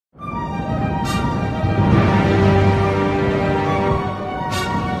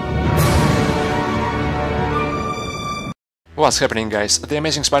What's happening, guys? The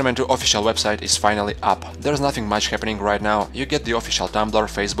Amazing Spider-Man 2 official website is finally up. There's nothing much happening right now. You get the official Tumblr,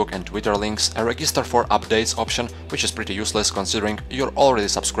 Facebook and Twitter links, a register for updates option, which is pretty useless considering you're already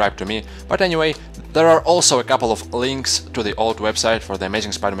subscribed to me, but anyway, there are also a couple of links to the old website for the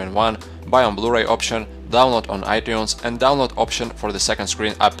Amazing Spider-Man 1, buy on Blu-ray option, download on iTunes and download option for the second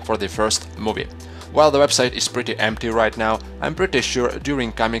screen up for the first movie. While the website is pretty empty right now, I'm pretty sure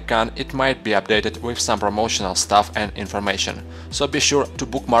during Comic-Con it might be updated with some promotional stuff and information, so be sure to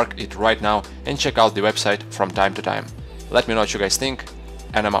bookmark it right now and check out the website from time to time. Let me know what you guys think,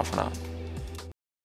 and I'm out for now.